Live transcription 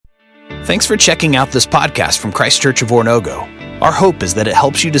Thanks for checking out this podcast from Christ Church of Oronogo. Our hope is that it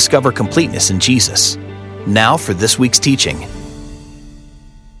helps you discover completeness in Jesus. Now for this week's teaching.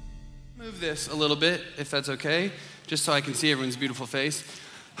 Move this a little bit, if that's okay, just so I can see everyone's beautiful face.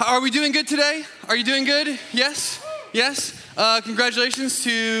 Are we doing good today? Are you doing good? Yes? Yes? Congratulations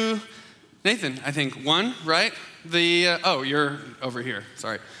to Nathan, I think. Won, right? You're over here.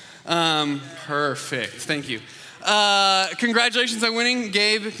 Sorry. Perfect. Thank you. Congratulations on winning.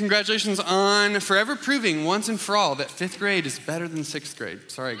 Gabe, congratulations on forever proving once and for all that 5th grade is better than 6th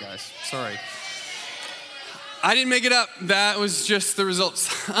grade. Sorry, guys. Sorry. I didn't make it up. That was just the results.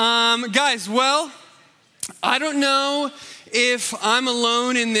 Guys, well, I don't know if I'm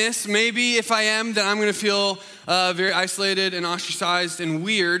alone in this. Maybe if I am, then I'm going to feel very isolated and ostracized and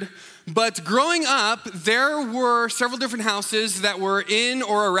weird. But growing up, there were several different houses that were in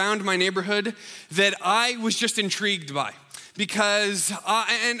or around my neighborhood that I was just intrigued by. Because,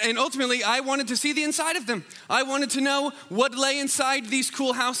 and ultimately, I wanted to see the inside of them. I wanted to know what lay inside these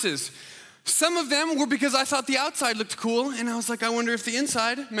cool houses. Some of them were because I thought the outside looked cool, and I was like, I wonder if the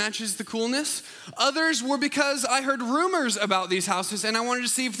inside matches the coolness. Others were because I heard rumors about these houses, and I wanted to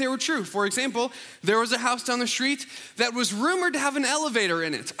see if they were true. For example, there was a house down the street that was rumored to have an elevator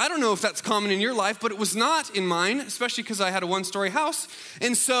in it. I don't know if that's common in your life, but it was not in mine, especially because I had a 1-story house.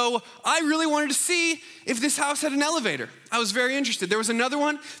 And so I really wanted to see if this house had an elevator. I was very interested. There was another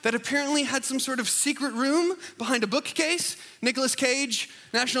one that apparently had some sort of secret room behind a bookcase, Nicolas Cage,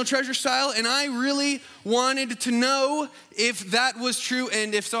 National Treasure style, and I really wanted to know if that was true,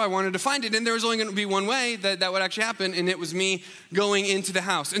 and if so, I wanted to find it. And there was only going to be one way that would actually happen, and it was me going into the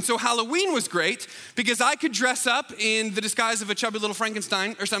house. And so Halloween was great because I could dress up in the disguise of a chubby little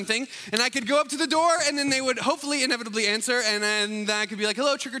Frankenstein or something, and I could go up to the door, and then they would hopefully inevitably answer, and then I could be like,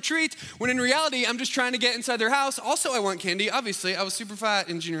 hello, trick or treat, when in reality, I'm just trying to get inside their house. Also, I want candy. Obviously, I was super fat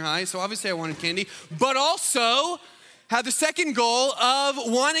in junior high, so obviously I wanted candy, but also had the second goal of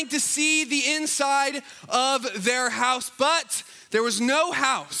wanting to see the inside of their house. But there was no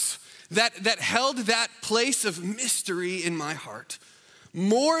house that held that place of mystery in my heart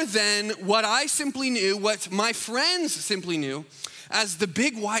more than what I simply knew, what my friends simply knew as the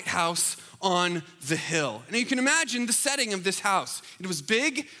big white house on the hill. And you can imagine the setting of this house. It was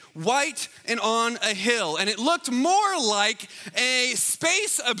big, white, and on a hill. And it looked more like a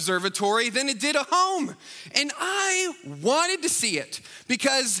space observatory than it did a home. And I wanted to see it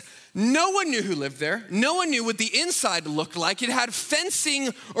because no one knew who lived there. No one knew what the inside looked like. It had fencing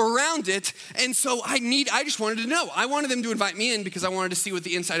around it. And so I just wanted to know. I wanted them to invite me in because I wanted to see what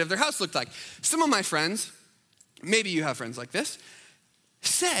the inside of their house looked like. Some of my friends, maybe you have friends like this,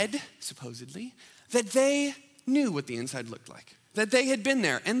 said, supposedly, that they knew what the inside looked like, that they had been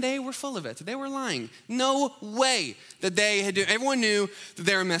there, and they were full of it. They were lying. No way that they had. Everyone knew that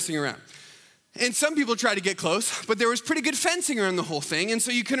they were messing around. And some people tried to get close, but there was pretty good fencing around the whole thing, and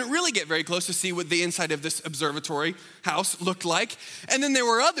so you couldn't really get very close to see what the inside of this observatory house looked like. And then there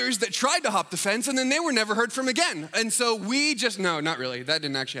were others that tried to hop the fence, and then they were never heard from again. And so no, not really. That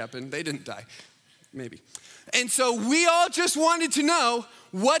didn't actually happen. They didn't die. Maybe. And so we all just wanted to know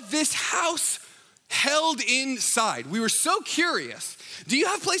what this house held inside. We were so curious. Do you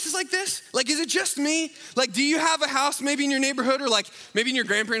have places like this? Like, is it just me? Like, do you have a house maybe in your neighborhood or like maybe in your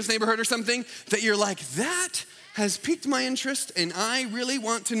grandparents' neighborhood or something that you're like, that has piqued my interest and I really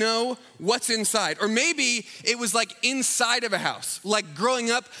want to know what's inside? Or maybe it was like inside of a house. Like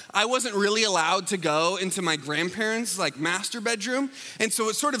growing up, I wasn't really allowed to go into my grandparents' like master bedroom. And so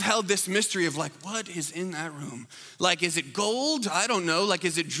it sort of held this mystery of like, what is in that room? Like, is it gold? I don't know. Like,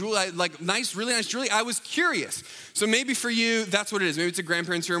 is it jewelry? Like nice, really nice jewelry? I was curious. So maybe for you, that's what it is. Maybe it's a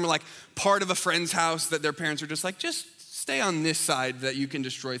grandparent's room or like part of a friend's house that their parents are just like, just stay on this side that you can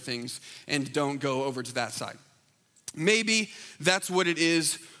destroy things and don't go over to that side. Maybe that's what it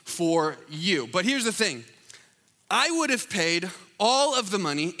is for you. But here's the thing. I would have paid all of the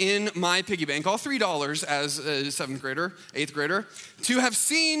money in my piggy bank, all $3 as a 7th grader, 8th grader, to have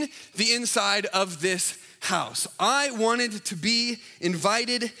seen the inside of this house. I wanted to be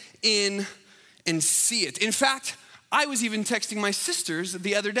invited in and see it. In fact, I was even texting my sisters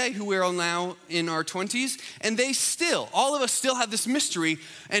the other day, who we're all now in our 20s, and all of us still have this mystery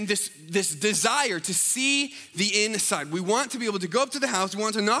and this desire to see the inside. We want to be able to go up to the house, we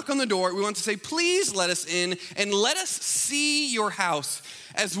want to knock on the door, we want to say, please let us in and let us see your house.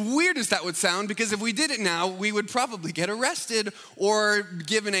 As weird as that would sound, because if we did it now, we would probably get arrested or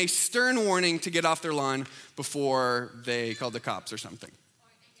given a stern warning to get off their lawn before they called the cops or something.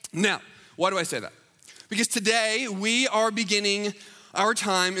 Now, why do I say that? Because today we are beginning our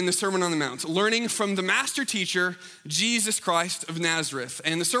time in the Sermon on the Mount, learning from the master teacher, Jesus Christ of Nazareth.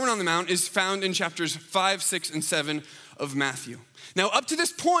 And the Sermon on the Mount is found in chapters 5, 6, and 7 of Matthew. Now, up to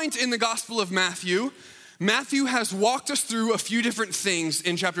this point in the Gospel of Matthew, Matthew has walked us through a few different things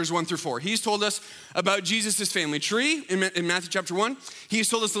in chapters 1 through 4. He's told us about Jesus' family tree in Matthew chapter 1. He's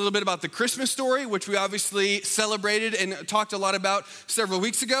told us a little bit about the Christmas story, which we obviously celebrated and talked a lot about several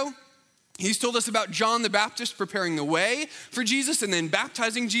weeks ago. He's told us about John the Baptist preparing the way for Jesus and then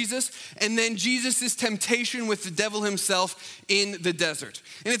baptizing Jesus, and then Jesus' temptation with the devil himself in the desert.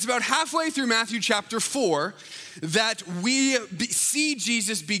 And it's about halfway through Matthew chapter 4 that we see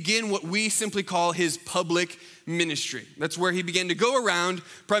Jesus begin what we simply call his public ministry. That's where he began to go around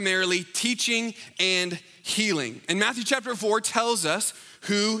primarily teaching and healing. And Matthew chapter 4 tells us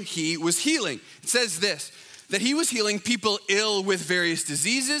who he was healing. It says this, that he was healing people ill with various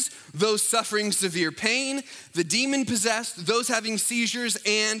diseases, those suffering severe pain, the demon-possessed, those having seizures,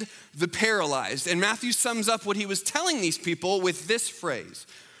 and the paralyzed. And Matthew sums up what he was telling these people with this phrase,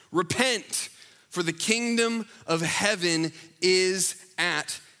 repent, for the kingdom of heaven is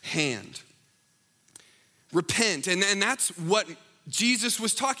at hand. Repent, and that's what Jesus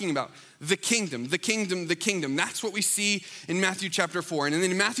was talking about, the kingdom, the kingdom, the kingdom. That's what we see in Matthew chapter 4. And then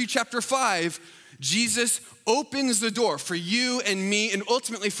in Matthew chapter 5, Jesus opens the door for you and me and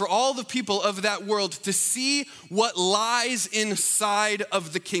ultimately for all the people of that world to see what lies inside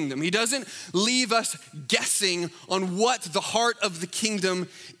of the kingdom. He doesn't leave us guessing on what the heart of the kingdom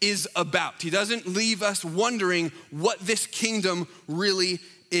is about. He doesn't leave us wondering what this kingdom really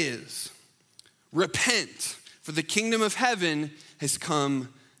is. Repent, for the kingdom of heaven has come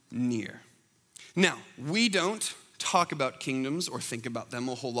near. Now, we don't talk about kingdoms or think about them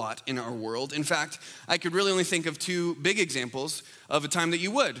a whole lot in our world. In fact, I could really only think of two big examples of a time that you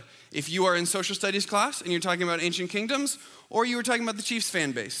would. If you are in social studies class and you're talking about ancient kingdoms, or you were talking about the Chiefs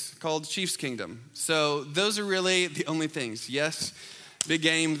fan base called Chiefs Kingdom. So those are really the only things. Yes, big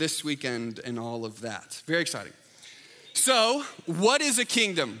game this weekend and all of that. Very exciting. So what is a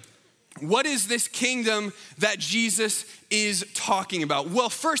kingdom? What is this kingdom that Jesus is talking about? Well,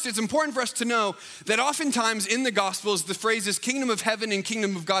 first, it's important for us to know that oftentimes in the Gospels, the phrases kingdom of heaven and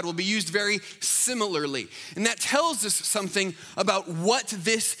kingdom of God will be used very similarly. And that tells us something about what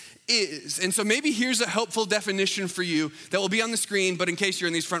this is. And so maybe here's a helpful definition for you that will be on the screen, but in case you're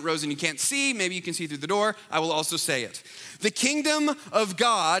in these front rows and you can't see, maybe you can see through the door, I will also say it. The kingdom of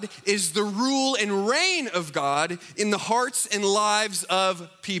God is the rule and reign of God in the hearts and lives of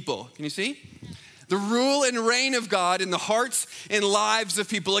people. Can you see? The rule and reign of God in the hearts and lives of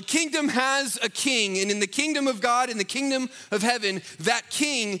people. A kingdom has a king, and in the kingdom of God, in the kingdom of heaven, that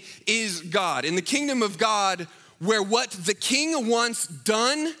king is God. In the kingdom of God, where what the king wants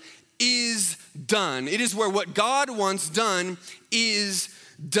done is done. It is where what God wants done is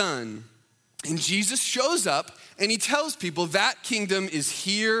done. And Jesus shows up and he tells people that kingdom is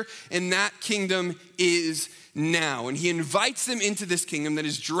here and that kingdom is now. And he invites them into this kingdom that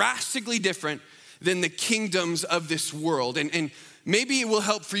is drastically different than the kingdoms of this world. And maybe it will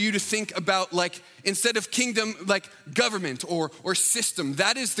help for you to think about, like, instead of kingdom, like government or system.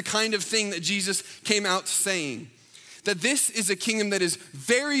 That is the kind of thing that Jesus came out saying. That this is a kingdom that is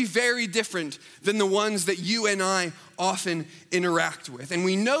very, very different than the ones that you and I often interact with. And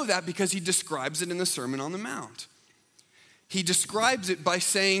we know that because he describes it in the Sermon on the Mount. He describes it by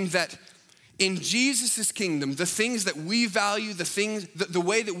saying that in Jesus' kingdom, the things that we value, the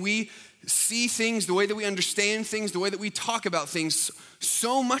way that we see things, the way that we understand things, the way that we talk about things,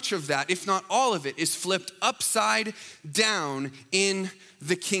 so much of that, if not all of it, is flipped upside down in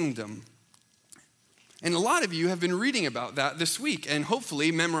the kingdom. And a lot of you have been reading about that this week and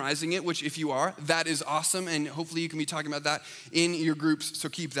hopefully memorizing it, which if you are, that is awesome. And hopefully you can be talking about that in your groups, so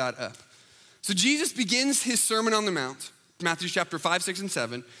keep that up. So Jesus begins his Sermon on the Mount, Matthew chapter 5, 6, and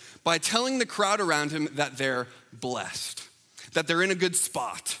 7, by telling the crowd around him that they're blessed, that they're in a good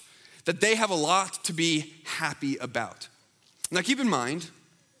spot, that they have a lot to be happy about. Now keep in mind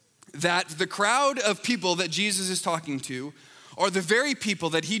that the crowd of people that Jesus is talking to are the very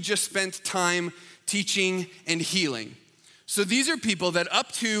people that he just spent time teaching and healing. So these are people that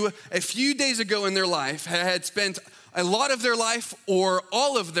up to a few days ago in their life had spent a lot of their life or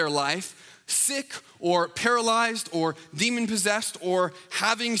all of their life sick or paralyzed or demon-possessed or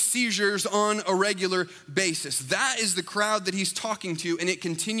having seizures on a regular basis. That is the crowd that he's talking to, and it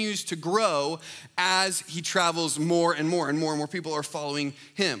continues to grow as he travels more and more, and more and more people are following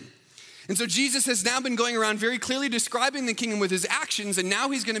him. And so Jesus has now been going around very clearly describing the kingdom with his actions, and now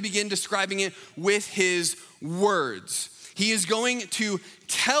he's going to begin describing it with his words. he is going to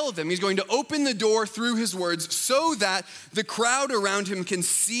tell them, he's going to open the door through his words so that the crowd around him can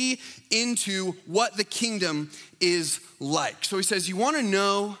see into what the kingdom is like. So he says, you want to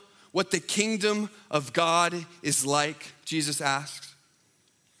know what the kingdom of God is like? Jesus asks.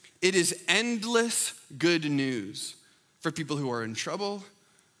 It is endless good news for people who are in trouble,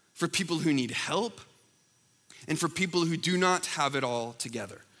 for people who need help, and for people who do not have it all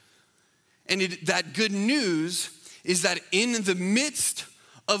together. And that good news is that in the midst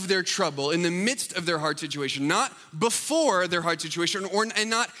of their trouble, in the midst of their hard situation, not before their hard situation and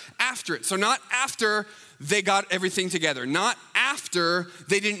not after it. So not after they got everything together, not after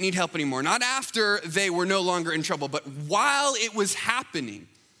they didn't need help anymore, not after they were no longer in trouble, but while it was happening,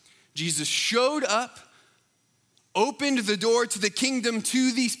 Jesus showed up, opened the door to the kingdom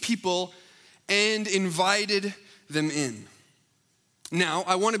to these people, and invited them in. Now,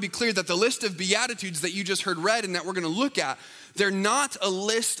 I want to be clear that the list of Beatitudes that you just heard read and that we're going to look at, they're not a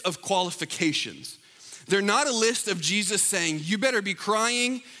list of qualifications. They're not a list of Jesus saying, you better be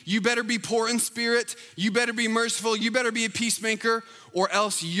crying, you better be poor in spirit, you better be merciful, you better be a peacemaker, or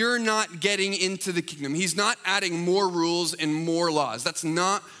else you're not getting into the kingdom. He's not adding more rules and more laws. That's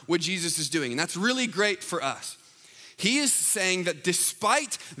not what Jesus is doing, and that's really great for us. He is saying that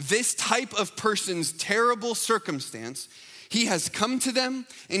despite this type of person's terrible circumstance, he has come to them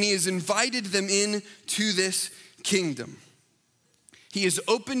and he has invited them in to this kingdom. He has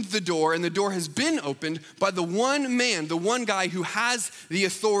opened the door, and the door has been opened by the one man, the one guy who has the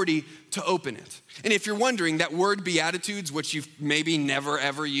authority to open it. And if you're wondering, that word Beatitudes, which you've maybe never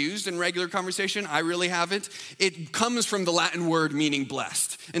ever used in regular conversation, I really haven't, it comes from the Latin word meaning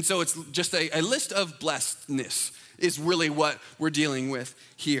blessed. And so it's just a list of blessedness is really what we're dealing with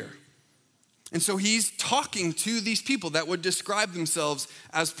here. And so he's talking to these people that would describe themselves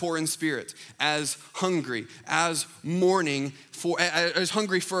as poor in spirit, as hungry, as mourning, as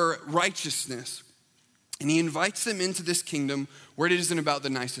hungry for righteousness. And he invites them into this kingdom where it isn't about the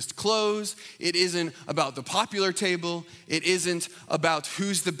nicest clothes, it isn't about the popular table, it isn't about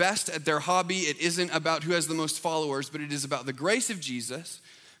who's the best at their hobby, it isn't about who has the most followers, but it is about the grace of Jesus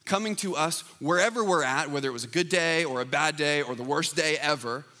coming to us wherever we're at, whether it was a good day or a bad day or the worst day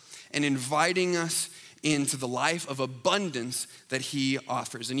ever, and inviting us into the life of abundance that he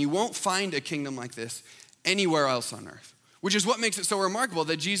offers. And you won't find a kingdom like this anywhere else on earth, which is what makes it so remarkable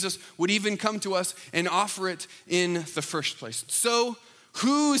that Jesus would even come to us and offer it in the first place. So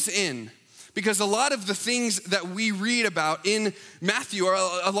who's in? Because a lot of the things that we read about in Matthew,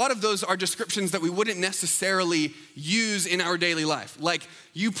 a lot of those are descriptions that we wouldn't necessarily use in our daily life. Like,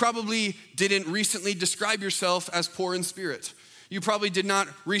 you probably didn't recently describe yourself as poor in spirit. You probably did not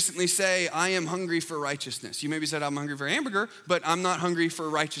recently say, I am hungry for righteousness. You maybe said, I'm hungry for a hamburger, but I'm not hungry for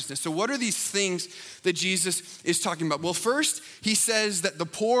righteousness. So what are these things that Jesus is talking about? Well, first, he says that the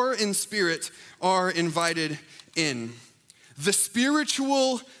poor in spirit are invited in. The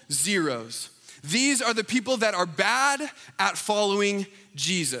spiritual zeros. These are the people that are bad at following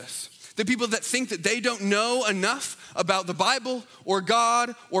Jesus. The people that think that they don't know enough about the Bible or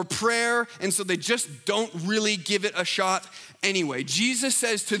God or prayer, and so they just don't really give it a shot anyway. Jesus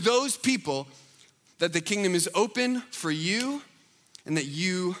says to those people that the kingdom is open for you and that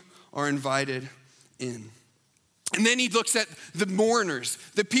you are invited in. And then he looks at the mourners,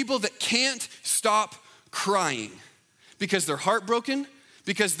 the people that can't stop crying because they're heartbroken,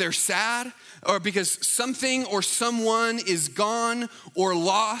 because they're sad, or because something or someone is gone or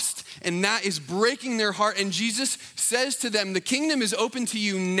lost, and that is breaking their heart. And Jesus says to them, the kingdom is open to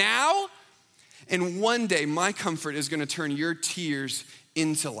you now, and one day my comfort is going to turn your tears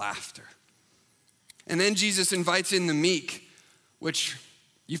into laughter. And then Jesus invites in the meek, which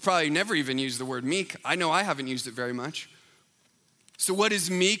you've probably never even used the word meek. I know I haven't used it very much. So what is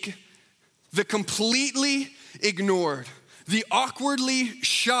meek? The completely ignored, the awkwardly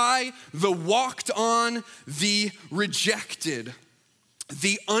shy, the walked on, the rejected,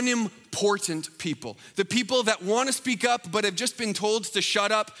 the unimportant people. The people that want to speak up but have just been told to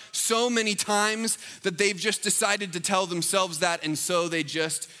shut up so many times that they've just decided to tell themselves that, and so they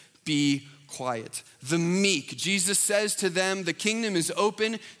just be quiet. The meek. Jesus says to them, the kingdom is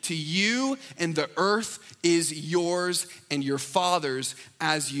open to you and the earth is yours and your Father's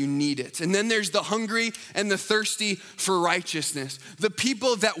as you need it. And then there's the hungry and the thirsty for righteousness. The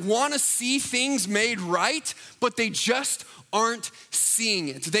people that want to see things made right, but they just aren't seeing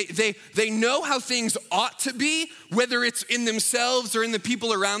it. They know how things ought to be, whether it's in themselves or in the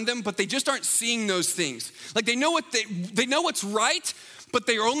people around them, but they just aren't seeing those things. Like they know what's right, but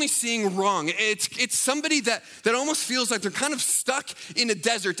they are only seeing wrong. It's somebody that almost feels like they're kind of stuck in a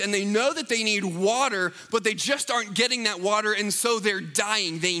desert and they know that they need water, but they just aren't getting that water, and so they're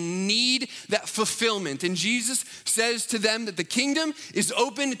dying. They need that fulfillment. And Jesus says to them that the kingdom is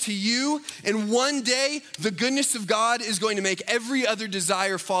open to you, and one day the goodness of God is going to make every other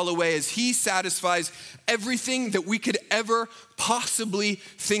desire fall away as he satisfies everything that we could ever possibly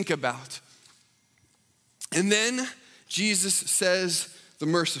think about. And then Jesus says, the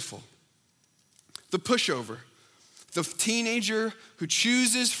merciful, the pushover, the teenager who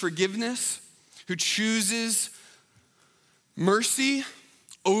chooses forgiveness, who chooses mercy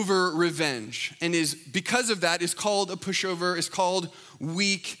over revenge, and is because of that is called a pushover, is called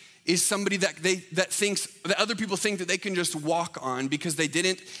weak, is somebody that thinks that other people think that they can just walk on because they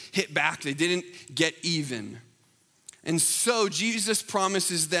didn't hit back, they didn't get even. And so Jesus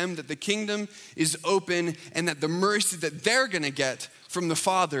promises them that the kingdom is open and that the mercy that they're going to get from the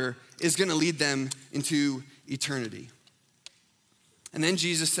Father is going to lead them into eternity. And then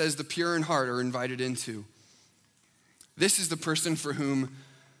Jesus says the pure in heart are invited into. This is the person for whom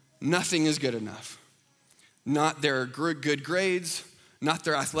nothing is good enough. Not their good grades, not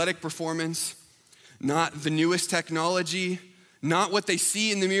their athletic performance, not the newest technology, not what they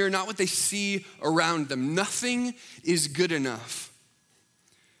see in the mirror, not what they see around them. Nothing is good enough.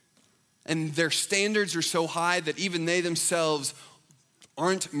 And their standards are so high that even they themselves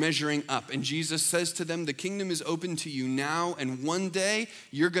aren't measuring up. And Jesus says to them, the kingdom is open to you now, and one day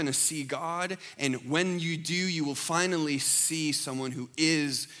you're going to see God. And when you do, you will finally see someone who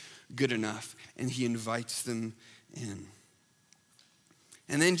is good enough. And he invites them in.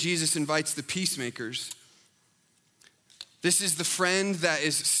 And then Jesus invites the peacemakers. This is the friend that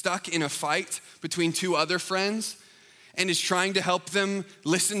is stuck in a fight between two other friends and is trying to help them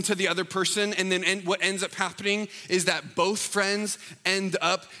listen to the other person. And then what ends up happening is that both friends end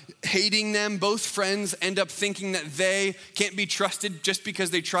up hating them. Both friends end up thinking that they can't be trusted just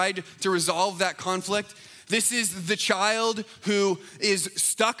because they tried to resolve that conflict. This is the child who is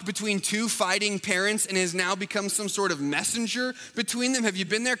stuck between two fighting parents and has now become some sort of messenger between them. Have you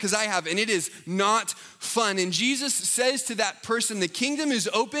been there? Because I have, and it is not fun. And Jesus says to that person, the kingdom is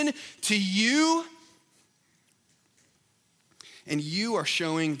open to you, and you are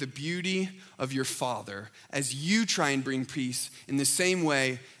showing the beauty of your Father as you try and bring peace in the same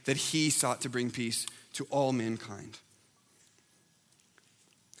way that he sought to bring peace to all mankind.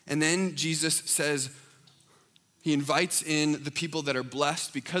 And then Jesus says, he invites in the people that are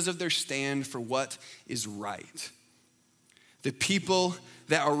blessed because of their stand for what is right. The people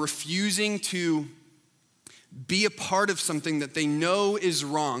that are refusing to be a part of something that they know is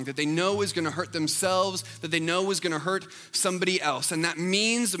wrong, that they know is going to hurt themselves, that they know is going to hurt somebody else. And that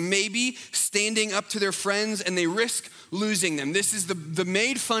means maybe standing up to their friends and they risk losing them. This is the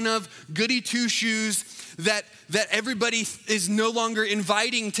made fun of goody two-shoes that everybody is no longer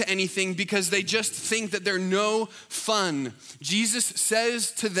inviting to anything because they just think that they're no fun. Jesus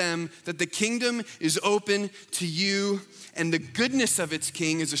says to them that the kingdom is open to you, and the goodness of its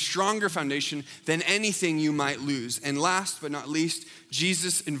king is a stronger foundation than anything you might lose. And last but not least,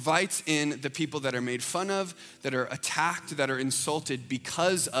 Jesus invites in the people that are made fun of, that are attacked, that are insulted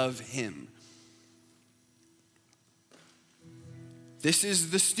because of him. This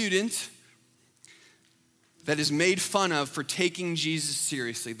is the student that is made fun of for taking Jesus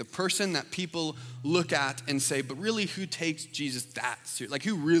seriously. The person that people look at and say, but really, who takes Jesus that seriously? Like,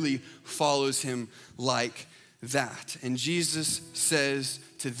 who really follows him like that? And Jesus says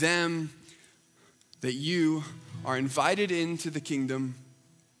to them that you are invited into the kingdom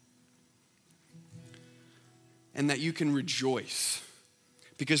and that you can rejoice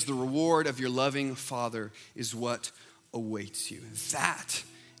because the reward of your loving Father is what awaits you. That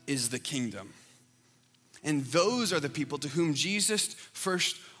is the kingdom. And those are the people to whom Jesus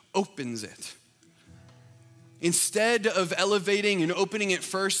first opens it. Instead of elevating and opening it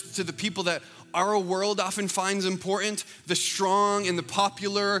first to the people that our world often finds important, the strong and the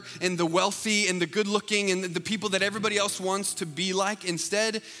popular and the wealthy and the good looking and the people that everybody else wants to be like,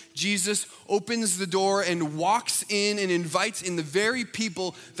 instead, Jesus opens the door and walks in and invites in the very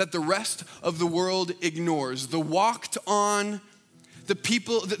people that the rest of the world ignores. The walked on, the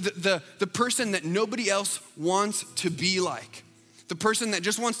people, the person that nobody else wants to be like. The person that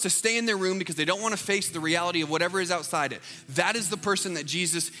just wants to stay in their room because they don't want to face the reality of whatever is outside it. That is the person that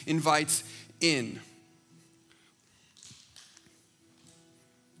Jesus invites in.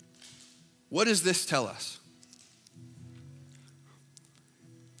 What does this tell us?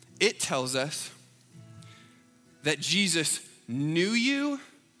 It tells us that Jesus knew you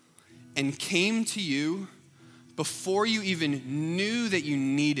and came to you before you even knew that you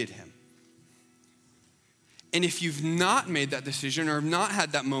needed him. And if you've not made that decision or have not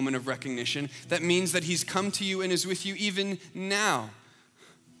had that moment of recognition, that means that he's come to you and is with you even now.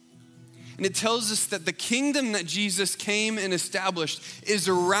 And it tells us that the kingdom that Jesus came and established is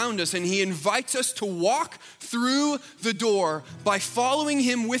around us, and he invites us to walk through the door by following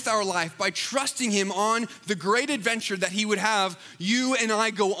him with our life, by trusting him on the great adventure that he would have you and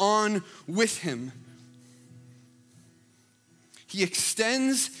I go on with him. He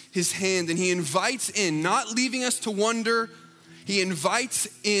extends his hand and he invites in, not leaving us to wonder. He invites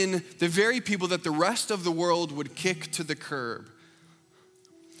in the very people that the rest of the world would kick to the curb.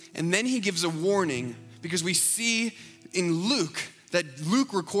 And then he gives a warning, because we see in Luke that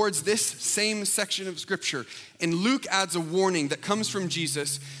Luke records this same section of scripture. And Luke adds a warning that comes from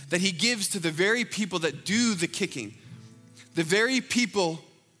Jesus that he gives to the very people that do the kicking. The very people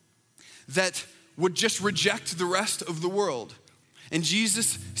that would just reject the rest of the world. And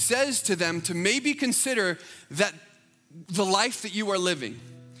Jesus says to them to maybe consider that the life that you are living,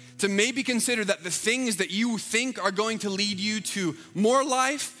 to maybe consider that the things that you think are going to lead you to more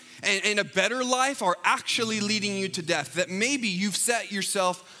life and a better life are actually leading you to death. That maybe you've set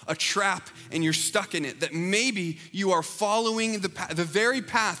yourself a trap and you're stuck in it. That maybe you are following the very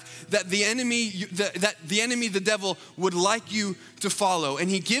path that the enemy, the devil, would like you to follow. And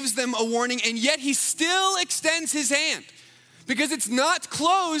he gives them a warning, and yet he still extends his hand, because it's not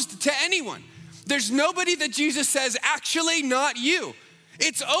closed to anyone. There's nobody that Jesus says, actually not you.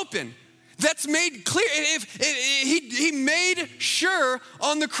 It's open. That's made clear. He made sure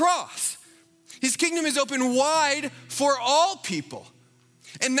on the cross. His kingdom is open wide for all people.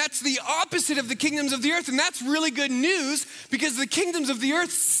 And that's the opposite of the kingdoms of the earth. And that's really good news, because the kingdoms of the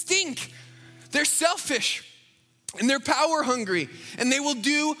earth stink. They're selfish and they're power hungry, and they will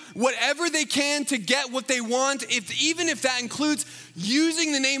do whatever they can to get what they want, even if that includes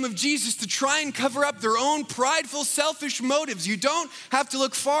using the name of Jesus to try and cover up their own prideful, selfish motives. You don't have to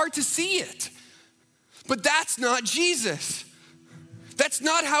look far to see it. But that's not Jesus. That's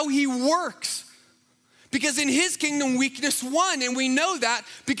not how he works. Because in his kingdom, weakness won, and we know that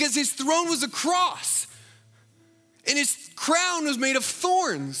because his throne was a cross, and his crown was made of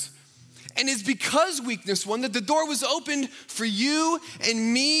thorns. And it's because weakness won that the door was opened for you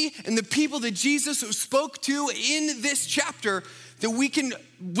and me and the people that Jesus spoke to in this chapter, that we can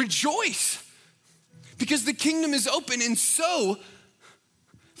rejoice because the kingdom is open. And so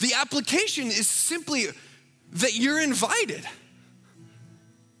the application is simply that you're invited.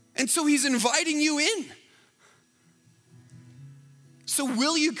 And so he's inviting you in. So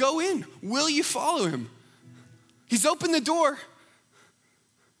will you go in? Will you follow him? He's opened the door.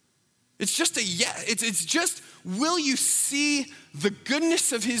 It's just a yes. It's just, will you see the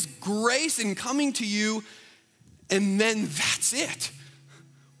goodness of his grace in coming to you? And then that's it.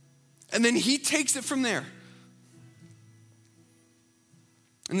 And then he takes it from there.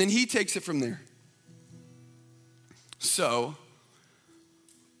 And then he takes it from there. So,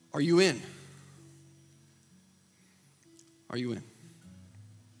 are you in? Are you in?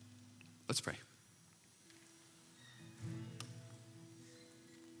 Let's pray.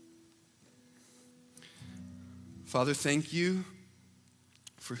 Father, thank you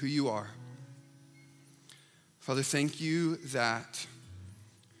for who you are. Father, thank you that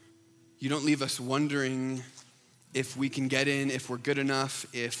you don't leave us wondering if we can get in, if we're good enough,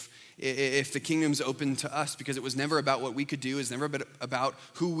 if the kingdom's open to us, because it was never about what we could do. It was never about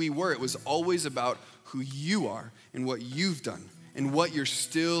who we were. It was always about who you are and what you've done and what you're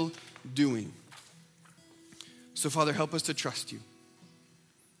still doing. So, Father, help us to trust you.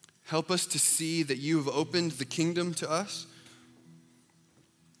 Help us to see that you have opened the kingdom to us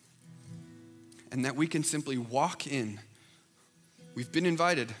and that we can simply walk in. We've been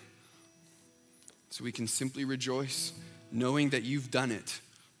invited, so we can simply rejoice knowing that you've done it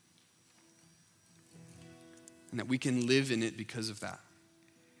and that we can live in it because of that.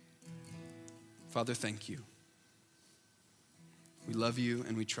 Father, thank you. We love you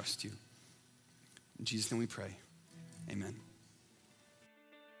and we trust you. In Jesus' name we pray. Amen.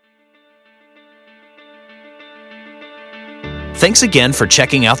 Thanks again for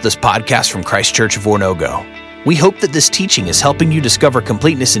checking out this podcast from Christ Church of Oronogo. We hope that this teaching is helping you discover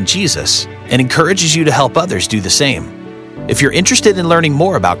completeness in Jesus and encourages you to help others do the same. If you're interested in learning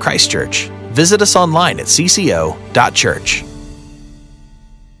more about Christ Church, visit us online at cco.church.